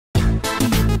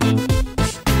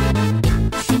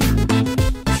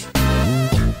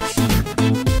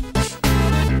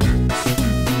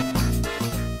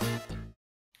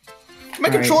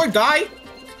controller die?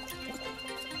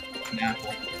 Yeah.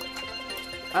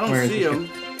 I don't see him.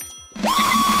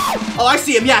 Oh, I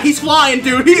see him. Yeah, he's flying,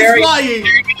 dude. He's flying.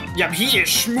 Yep, he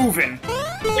is moving.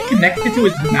 Is he connected to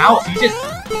his mouse? He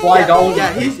just flies all over.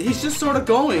 Yeah, he's just sort of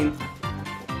going.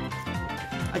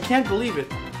 I can't believe it.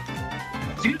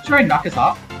 Is he gonna try and knock us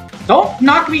off? Don't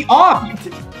knock me off!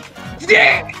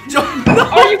 Dick!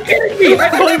 Are you kidding me?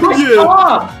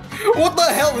 I What the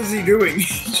hell is he doing?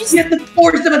 He had the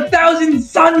force of 1,000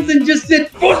 suns and just said,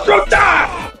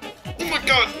 Fusrota! Oh my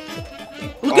god!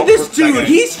 Look at this dude!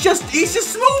 He's just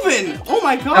moving! Oh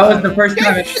my god! That was the first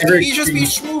time I've ever He just be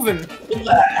moving.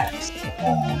 Relax.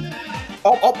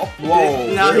 Oh,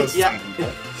 whoa. Now yeah.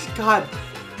 God.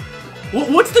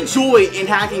 What's the joy in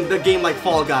hacking the game like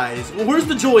Fall Guys? Where's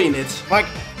the joy in it? Like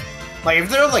if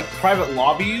there are like private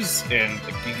lobbies and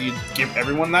like, you give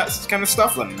everyone that kind of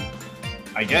stuff, then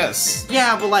I guess.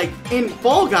 Yeah, but like in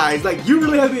Fall Guys, like you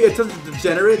really have to be a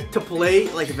degenerate to play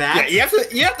like that. Yeah,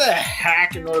 you have to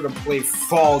hack in order to play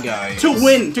Fall Guys. To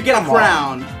win, to get a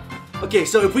crown. Okay,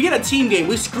 so if we get a team game,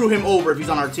 we screw him over if he's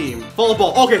on our team. Fall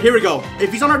ball. Okay, here we go.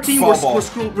 If he's on our team, we're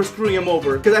screwing him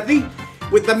over. Because I think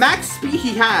with the max speed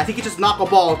he has, he could just knock a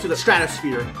ball to the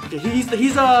stratosphere. Okay,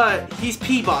 he's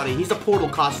Peabody. He's a portal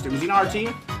costume. Is he on our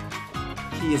team?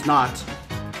 He is not.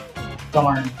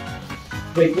 Darn.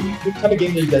 Wait, what type of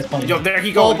game are you guys playing? Yo, there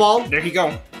he goes. Ball. There he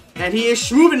go. And he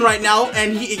is moving right now,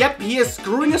 and he is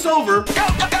screwing us over.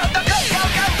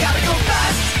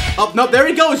 Oh, no, there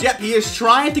he goes. Yep, he is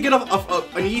trying to get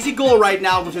an easy goal right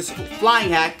now with his flying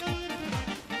hack.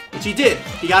 Which he did.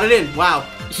 He got it in. Wow.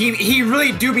 He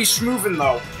really do be smoothing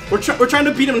though. We're trying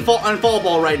to beat him on fall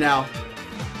ball right now.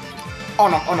 Oh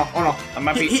no. That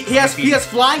might be, he has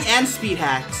flying and speed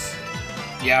hacks.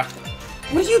 Yeah.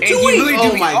 What are you doing? Really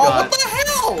oh my god. What the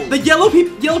hell? The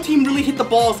yellow team really hit the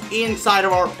balls inside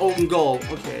of our own goal.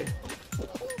 Okay.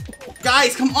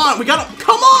 Guys, come on. We gotta.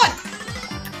 Come on!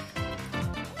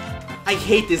 I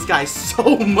hate this guy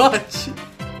so much.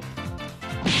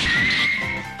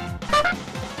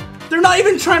 They're not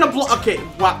even trying to block. Okay,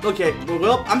 wow. Okay,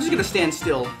 well, I'm just gonna stand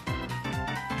still.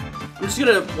 I'm just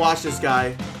gonna watch this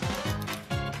guy.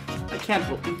 I can't,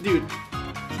 dude.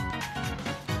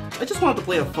 I just wanted to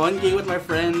play a fun game with my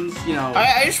friends, you know.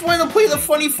 I just wanted to play the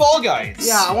funny Fall Guys.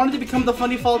 Yeah, I wanted to become the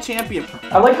funny Fall champion.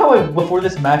 I like how before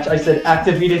this match I said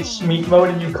activated Schmeat mode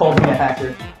and you called me a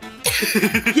hacker.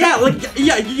 yeah,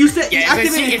 you said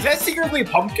activated. Is that secretly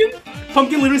Pumpkin?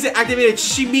 Pumpkin literally said activated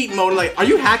Schmeat mode. Like, are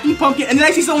you hacking, Pumpkin? And then I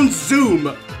see someone zoom.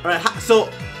 All right, so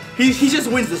he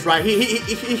just wins this, right? He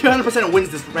 100% wins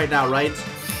this right now, right?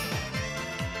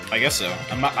 I guess so.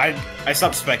 I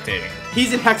stopped spectating.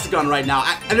 He's in Hexagon right now,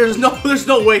 and there's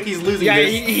no way he's losing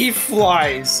this. Yeah, he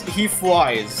flies. He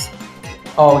flies.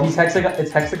 Oh, he's Hexagon.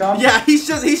 It's Hexagon. Yeah, he's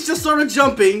just sort of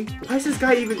jumping. Why is this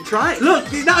guy even trying?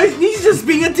 Look, now he's just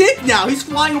being a dick. Now he's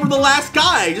flying over the last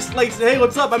guy, just like, hey,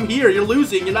 what's up? I'm here. You're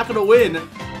losing. You're not gonna win.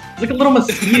 It's like a little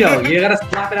mosquito. You gotta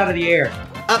slap it out of the air.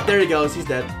 Up there he goes. He's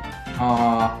dead.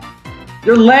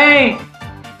 You're lame.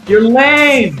 You're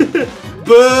lame.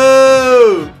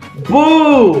 Boo.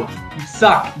 Boo. You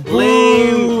suck.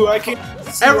 Lame. I can't.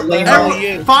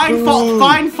 Find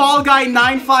Fall Guy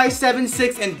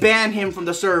 9576 and ban him from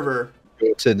the server.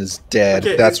 Wilson is dead.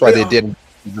 Okay, that's why they didn't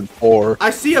even 4. I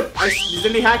see is there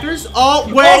any hackers? Oh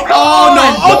wait! Oh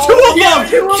no! Oh,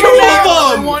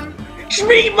 two of them!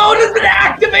 Schmeat mode has been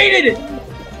activated.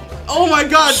 Oh my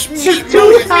god! Schmeat Two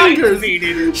mode hackers!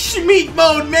 activated. Schmeat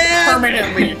mode, man!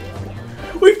 Permanently.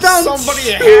 We found Somebody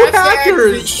two has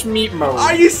hackers! Schmeat mode.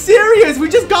 Are you serious? We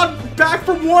just got back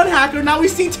from one hacker, now we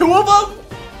see two of them?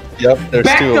 Yep, there's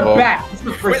back 2 to of them. back. This is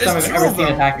the first time I've ever seen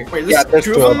a hacker. Wait, Yeah, there's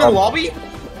 2 2 of of them in the them. lobby?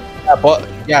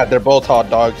 Yeah, they're both hot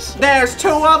dogs. There's 2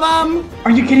 of them! Are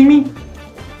you kidding me?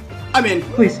 I'm in.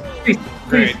 Please.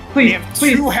 Great. Please.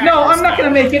 No, I'm not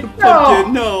gonna make it.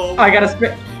 Pumpkin, No. no. I gotta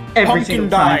spec every Pumpkin single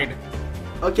died. time.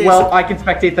 Okay, Well, so I can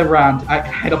spectate the round.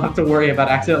 I don't have to worry about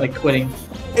accidentally quitting.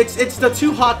 it's the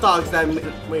 2 hot dogs that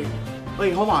wait,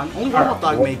 hold on. Only one hot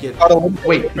dog make it.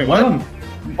 Wait, one of them.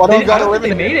 One of them got I don't think they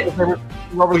eliminated. made it.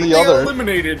 Over the They other.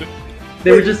 eliminated.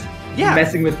 They were just Yeah.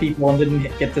 messing with people and didn't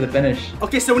get to the finish.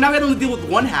 Okay, so now we have to deal with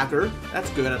one hacker. That's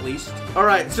good, at least.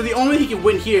 Alright, so the only way he can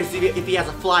win here is if he has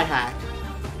a fly hack.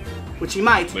 Which he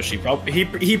might. Which he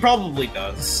probably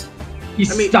does.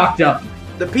 He's I mean- stocked up.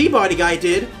 The Peabody guy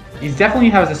did. He definitely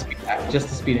has a speed hack, just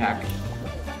a speed hack.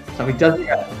 So he doesn't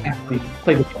actually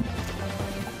play the game.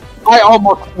 I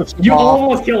almost pushed him You off.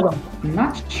 almost killed him. I'm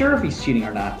not sure if he's cheating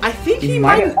or not. I think he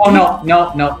might. might. Oh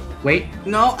no! Wait.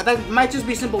 No, that might just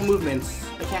be simple movements.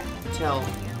 I can't tell.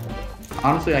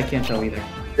 Honestly, I can't tell either.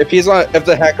 If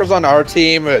the hacker's on our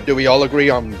team, do we all agree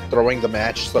on throwing the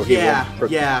match so he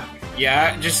won't?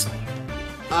 Yeah, just.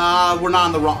 We're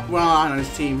not on his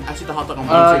team. I see the hot dog on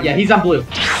blue team. Yeah, he's on blue.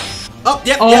 Oh,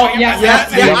 yeah.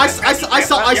 I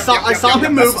saw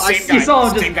him move. You saw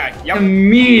him just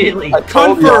immediately.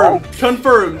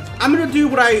 Confirmed. I'm gonna do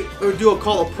what I do.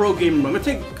 Call a pro gamer. I'm gonna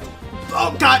take.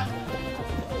 Oh God!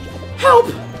 Help!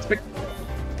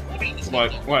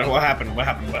 What happened? What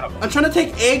happened? I'm trying to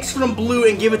take eggs from blue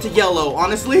and give it to yellow.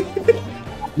 Honestly.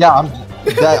 Yeah,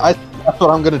 that's what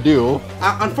I'm gonna do.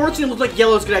 Unfortunately, it looks like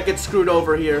yellow's gonna get screwed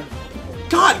over here.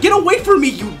 God, get away from me,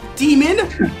 you demon!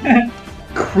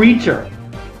 Creature.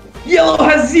 Yellow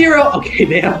has 0. Okay,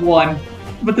 they have 1.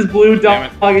 But this blue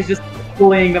dog is just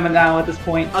bullying them now at this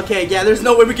point. Okay, yeah, there's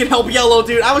no way we can help yellow,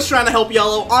 dude. I was trying to help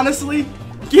yellow, honestly.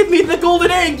 Give me the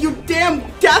golden egg, you damn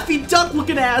Daffy Duck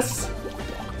looking ass.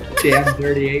 Damn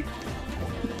dirty egg.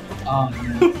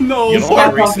 No.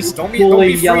 Don't be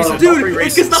racist. Dude,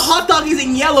 it's because the hot dog is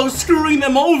in yellow screwing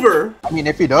them over. I mean,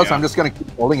 if he does, I'm just gonna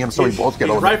keep bullying him so we both get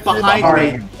over. Right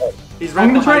behind me. He's right.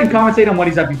 I'm gonna try and commentate on what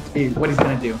he's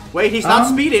gonna do. Wait, he's not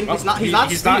speeding. He's not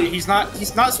speeding. He's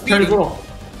not speeding.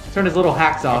 Turn his little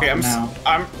hacks off. Okay, now.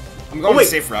 I'm going the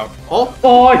safe route.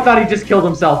 Oh, I thought he just killed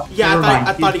himself. Yeah,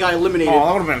 I thought he got eliminated. Oh,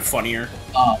 that would have been funnier.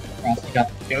 Yeah,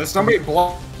 there's somebody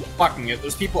blocking it.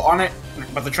 There's people on it,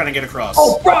 but they're trying to get across.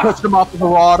 Oh, Frost! Pushed him off with the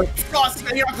water. Frost,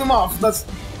 they knocked them off. That's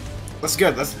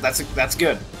good. That's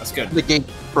good. That's good. The game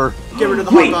for get rid of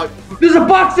the hot dog. There's a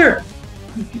boxer.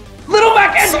 Little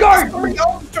Mac Edgeguard.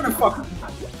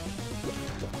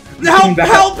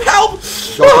 Help! Go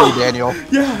for you, Daniel.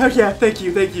 Yeah. Thank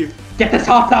you. Get this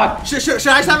hot dog. Should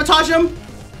I sabotage him?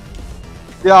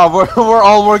 Yeah, we're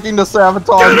all working to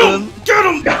sabotage him. Get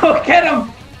him! Go get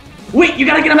him! Wait, you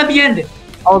gotta get him at the end.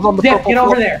 I was on the Get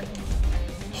over there.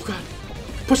 Oh God!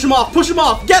 Push him off!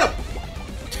 Get him!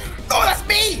 Oh, that's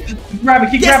me! Grab it!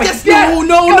 Grab it! Yes!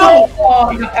 No! Oh,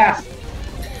 he got passed.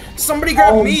 Somebody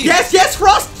grab me! Yes,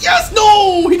 Frost! Yes!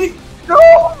 No! He didn't. No!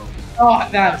 Oh,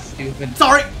 that was stupid.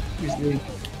 Sorry.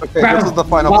 Okay, this is the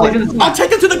final play. I'll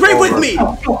take him to the grave with me.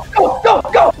 Go!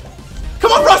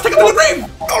 Come on, Frost! Take him to the grave!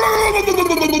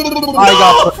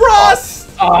 No, Frost!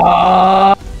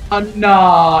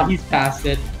 No, he's past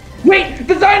it. Wait,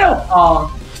 the dino!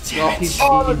 Oh, well, he's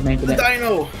making the it.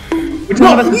 dino! Which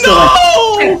one of us is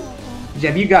No!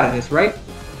 Jeb, you got this, right?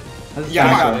 Yeah, I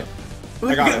got it.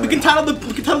 We can title the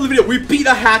video. We beat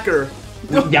a hacker.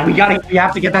 Yeah, we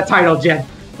have to get that title, Jeb.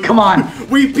 Come on.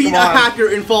 We beat a hacker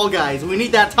in Fall Guys. We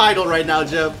need that title right now,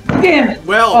 Jeb. Damn it.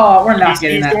 Well, we're not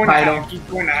getting that title. He's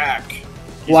going to hack.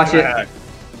 Watch it.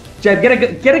 Jeb,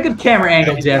 get a good camera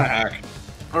angle, Jeb.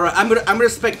 All right, I'm gonna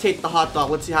spectate the hot dog.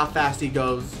 Let's see how fast he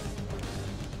goes.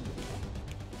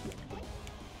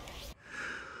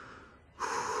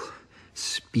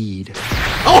 Speed.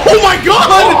 Oh my God!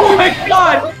 Oh my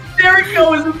God! There it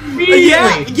goes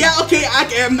immediately. Yeah. Okay.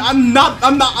 I'm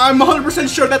 100%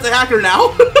 sure that's a hacker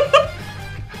now.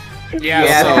 Yeah.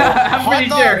 So I'm pretty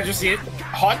sure.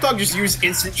 Hot dog just used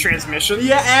instant transmission.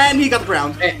 Yeah, and he got the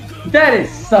ground. That is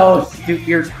so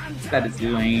stupid. That is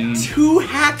lame. 2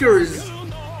 hackers.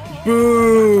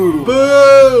 Boo.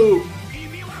 Boo.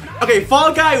 Okay,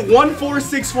 Fall Guy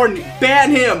 1464.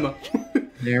 Ban him.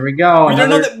 There we go. We don't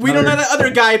know that other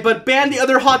guy, but ban the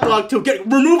other hot dog to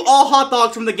remove all hot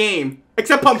dogs from the game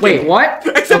except Pumpkin. Wait, what?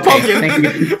 Except Pumpkin. Thank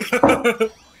you.